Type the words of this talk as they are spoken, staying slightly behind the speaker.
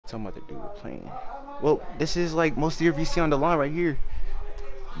Talking about the dude we're playing. Well, this is like most of your VC on the line right here.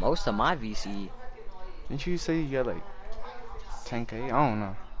 Most of my VC. Didn't you say you got like 10K? I don't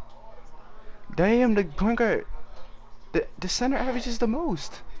know. Damn, the point guard. The center averages the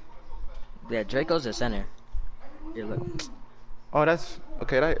most. Yeah, Draco's the center. Here, look. Oh, that's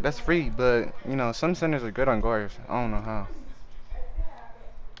okay. That's free, but you know some centers are good on guards. I don't know how.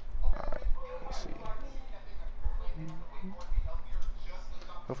 All right, let's see.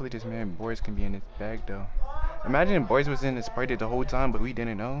 Hopefully this man Boys can be in his bag though. Imagine Boys was in his party the whole time, but we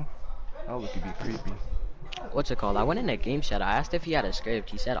didn't know. That would be creepy. What's it called? I went in a game chat. I asked if he had a script.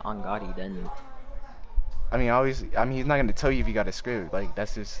 He said on God he didn't. I mean, he's not gonna tell you if he got a script. Like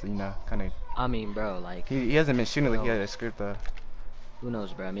that's just kind of. I mean, bro, like, He hasn't been shooting like he bro, had a script though. who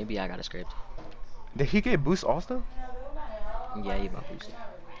knows, bro? Maybe I got a script. Did he get boost also? Yeah, he about boosted.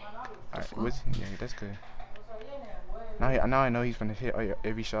 The Alright, fuck? yeah, that's good. Now I know he's gonna hit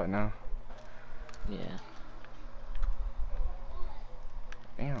every shot now. Yeah.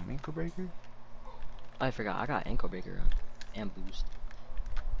 Damn, ankle breaker. I forgot. I got ankle breaker on and boost.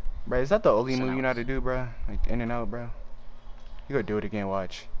 Bro, is that the only So move now you know how to do, bro? Like in and out, bro. He gonna do it again.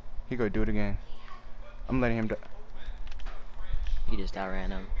 Watch. He gonna do it again. I'm letting him do. he just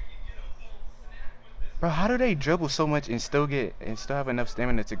outran him. Bro, how do they dribble so much and still have enough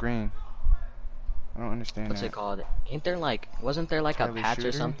stamina to green? I don't understand What's that. it called? Ain't there like, wasn't there like a Tyler patch or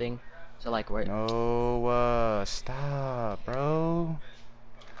Shooter? something? So like where? No, stop, bro.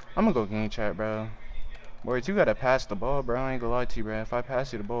 I'm gonna go game chat, bro. Boys, you gotta pass the ball, bro. I ain't gonna lie to you, bro. If I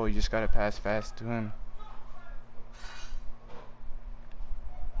pass you the ball, you just gotta pass fast to him.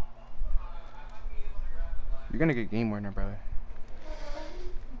 You're gonna get game winner, brother.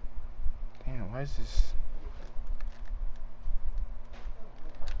 Damn, why is this?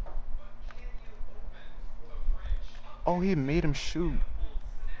 Oh, he made him shoot.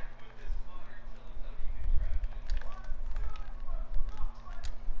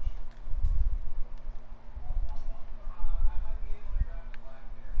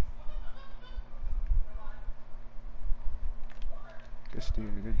 Good steal,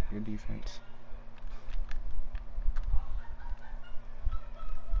 good defense.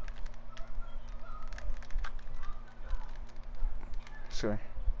 Sure.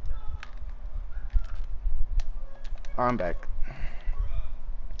 I'm back.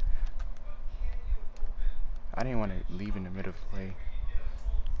 I didn't want to leave in the middle of play.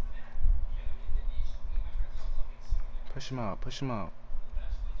 Push him out, push him out.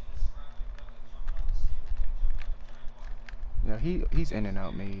 Yeah, he's in and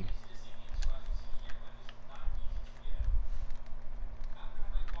out made.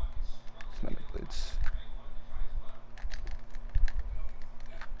 It's not a blitz.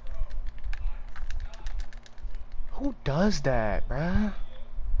 Who does that, bruh?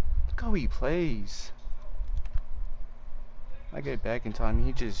 Look how he plays. I get back in time,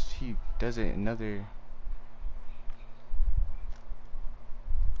 he does it another.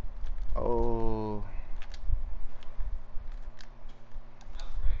 Oh.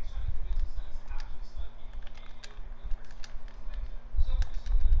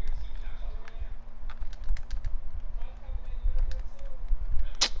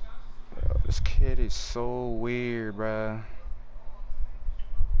 Bro, this kid is so weird, bruh.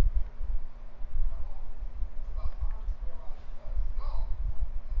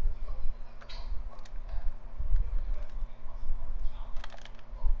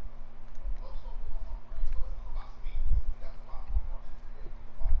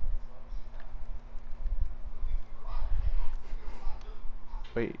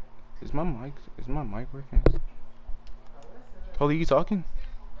 Wait, is my mic working? Holy, you talking?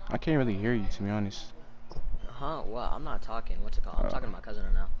 I can't really hear you, to be honest. Huh? Well, I'm not talking. What's it called? I'm talking to my cousin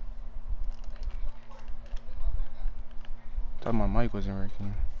right now. Thought my mic wasn't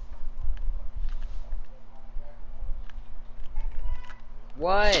working.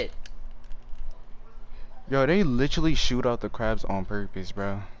 What? Yo, they literally shoot out the crabs on purpose,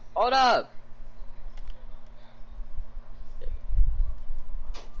 bro. Hold up.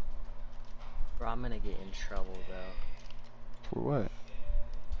 Bro, I'm gonna get in trouble, bro. For what?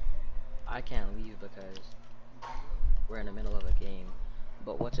 I can't leave because we're in the middle of a game.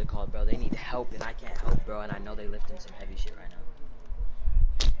 But what's it called, bro? They need help and I can't help, bro. And I know they lifting some heavy shit right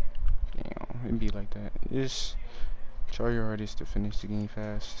now. Damn, it'd be like that. Just try your hardest to finish the game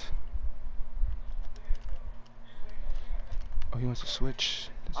fast. Oh, he wants to switch.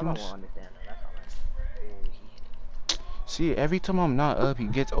 Does I he don't want to... understand though. That's all right. Oh, he hit it. See, every time I'm not up, he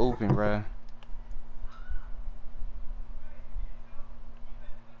gets open, bruh.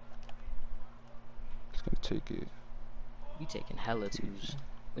 He's gonna take it. You taking hella twos.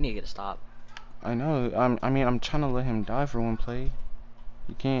 We need to get a stop. I know. I mean, I'm trying to let him die for one play.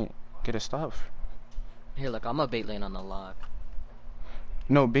 You can't get a stop. Here, look, I'm a bait lane on the lock.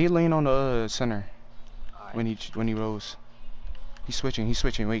 No, bait lane on the center Alright. when he rolls. He's switching. He's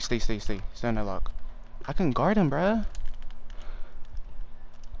switching. Wait, stay. Stay on that lock. I can guard him, bruh.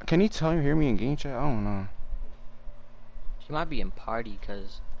 Can he hear me in game chat? I don't know. She might be in party,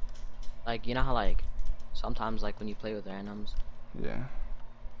 cause, like, you know how like sometimes like when you play with randoms. Yeah.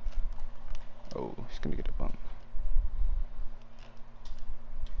 Oh, he's gonna get a bump.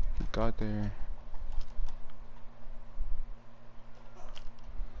 He got there.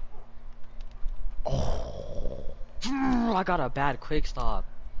 Oh. I got a bad quick stop.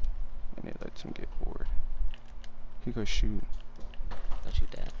 And it lets him get bored. He goes shoot. Don't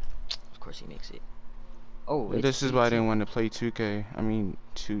shoot that. Of course he makes it. Oh, This is why I didn't want to play 2K. I mean,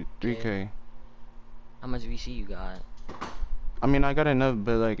 3K. How much VC you got? I mean, I got enough,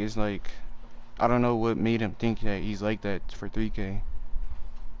 but like, it's like, I don't know what made him think that he's like that for 3K.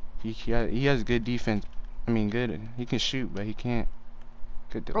 He has good defense. I mean, good. He can shoot, but he can't.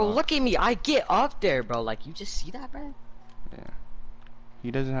 Good Bro, lock. look at me. I get up there, bro. Like, you just see that, bro? Yeah.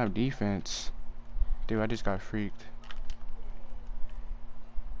 He doesn't have defense. Dude, I just got freaked.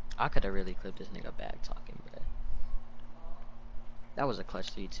 I could have really clipped this nigga back talking, bro. That was a clutch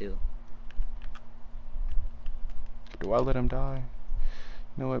 3 too. Do I let him die?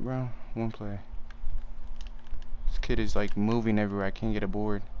 You know what, bro? One play. This kid is like moving everywhere. I can't get a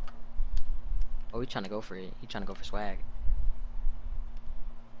board. Oh, he trying to go for it. He trying to go for swag.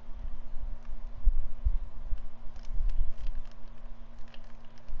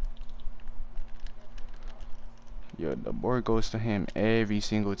 Yo, the board goes to him every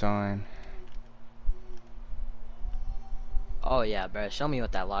single time. Oh yeah, bro. Show me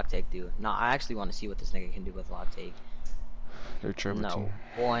what that lock take do. No, I actually want to see what this nigga can do with lock take. They're triple No, team.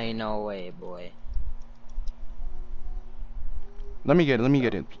 boy, no way, boy. Let me get it.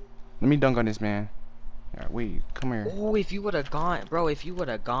 Let me dunk on this man. Yeah, wait, come here. Oh, if you would have gone, bro, if you would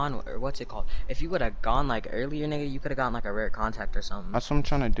have gone, or what's it called? If you would have gone like earlier, nigga, you could have gotten like a rare contact or something. That's what I'm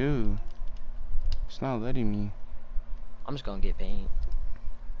trying to do. It's not letting me. I'm just gonna get paint.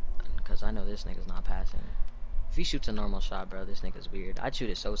 Cause I know this nigga's not passing. If he shoots a normal shot, bro, this nigga's weird. I'd shoot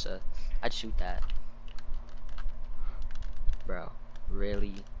at Sosa. I'd shoot that. Bro,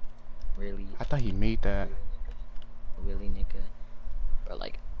 really? Really? I thought he made that. Really, nigga? Bro,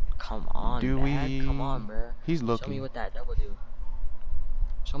 like, come on, Do Bad. we? Come on, bro. He's Show me looking. what that double do.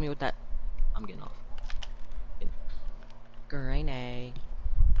 Show me what that... I'm getting off. Great.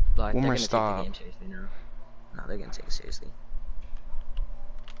 But One they're more gonna stop. take the game seriously now. No, they're gonna take it seriously.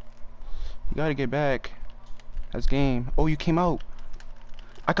 You gotta get back. That's game. Oh, you came out.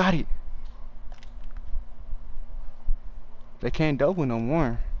 I got it. They can't double no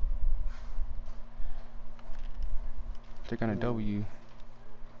more. They're gonna double you.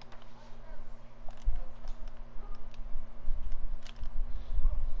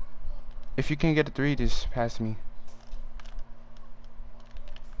 If you can't get a 3, just pass me.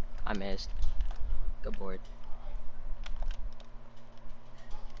 I missed. Good board.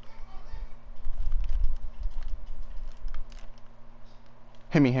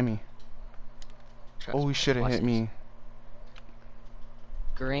 Hit me. Trust Oh, he me. should have Watch hit this. me.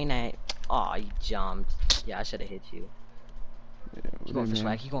 Grenade. Aw, he jumped. Yeah, I should have hit you. Yeah, He going for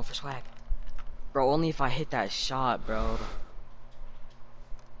swag. He going for swag. Bro, only if I hit that shot, bro.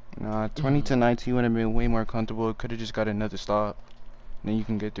 Nah, 20 to 19 would have been way more comfortable. Could have just got another stop. Then you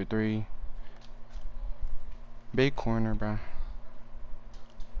can get through 3. Big corner, bro.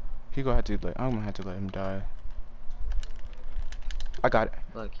 I'm gonna have to let him die. I got it.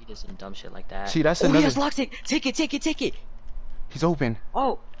 Look, he did some dumb shit like that. See, that's Oh, he another. has lock take. Take it. He's open.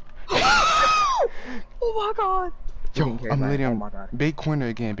 Oh. Oh my god. Yo, Getting carried I'm by- letting oh him. my god. Big corner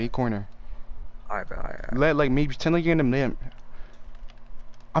again. Big corner. Alright, bro. Alright. Let like maybe pretend like you're in the limp.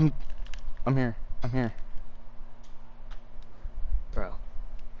 I'm here. Bro.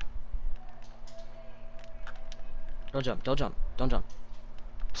 Don't jump.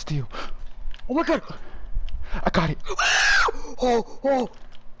 Steal. Oh my god. I got it. Oh.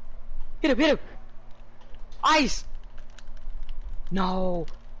 Hit him. Ice. No.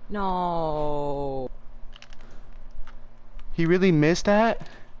 He really missed that.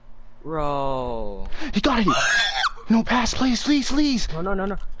 Bro. He got it. No pass, please.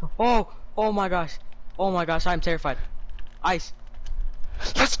 No. Oh my gosh. I'm terrified. Ice.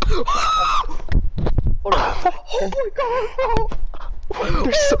 Let's go. Hold on. Oh my god, bro.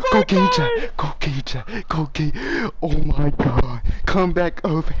 Go game chat. Oh my god. Come back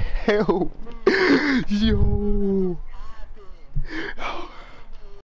up. Help. Yo.